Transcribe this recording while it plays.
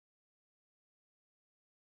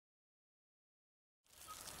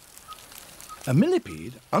A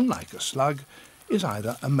millipede, unlike a slug, is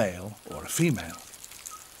either a male or a female.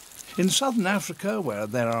 In southern Africa, where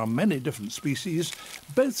there are many different species,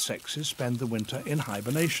 both sexes spend the winter in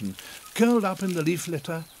hibernation, curled up in the leaf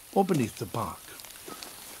litter or beneath the bark.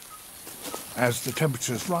 As the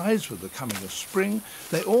temperatures rise with the coming of spring,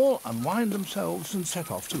 they all unwind themselves and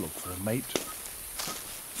set off to look for a mate.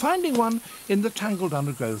 Finding one in the tangled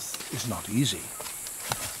undergrowth is not easy.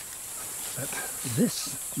 But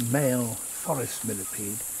this male forest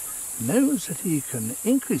millipede knows that he can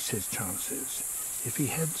increase his chances if he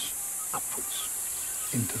heads upwards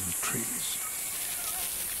into the trees.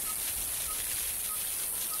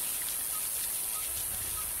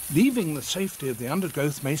 Leaving the safety of the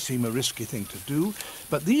undergrowth may seem a risky thing to do,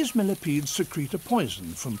 but these millipedes secrete a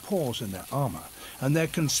poison from pores in their armour, and their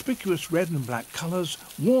conspicuous red and black colours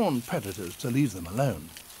warn predators to leave them alone.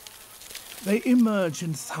 They emerge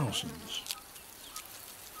in thousands.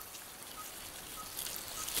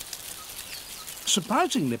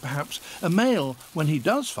 Surprisingly, perhaps, a male, when he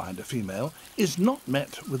does find a female, is not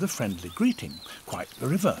met with a friendly greeting. Quite the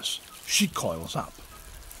reverse. She coils up.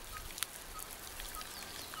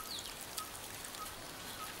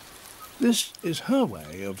 This is her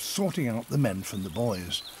way of sorting out the men from the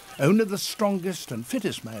boys. Only the strongest and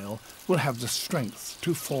fittest male will have the strength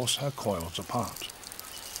to force her coils apart.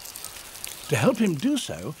 To help him do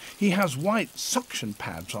so, he has white suction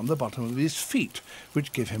pads on the bottom of his feet,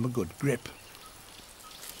 which give him a good grip.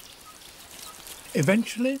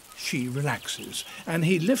 Eventually, she relaxes, and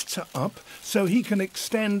he lifts her up so he can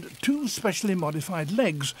extend two specially modified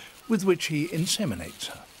legs with which he inseminates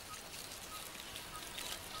her.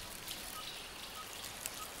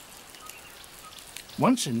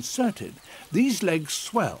 Once inserted, these legs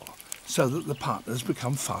swell so that the partners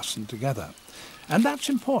become fastened together. And that's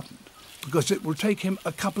important, because it will take him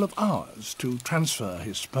a couple of hours to transfer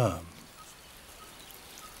his sperm.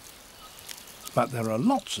 But there are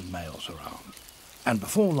lots of males around, and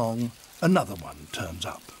before long, another one turns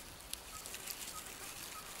up.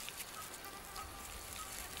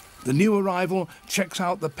 The new arrival checks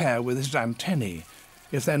out the pair with his antennae.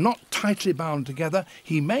 If they're not tightly bound together,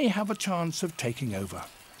 he may have a chance of taking over.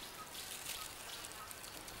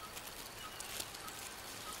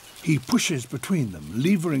 He pushes between them,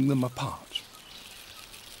 levering them apart.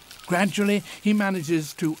 Gradually, he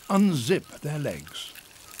manages to unzip their legs.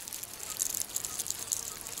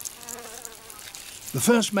 The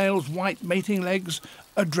first male's white mating legs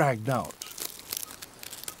are dragged out.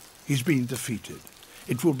 He's been defeated.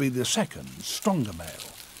 It will be the second, stronger male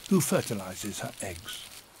who fertilizes her eggs.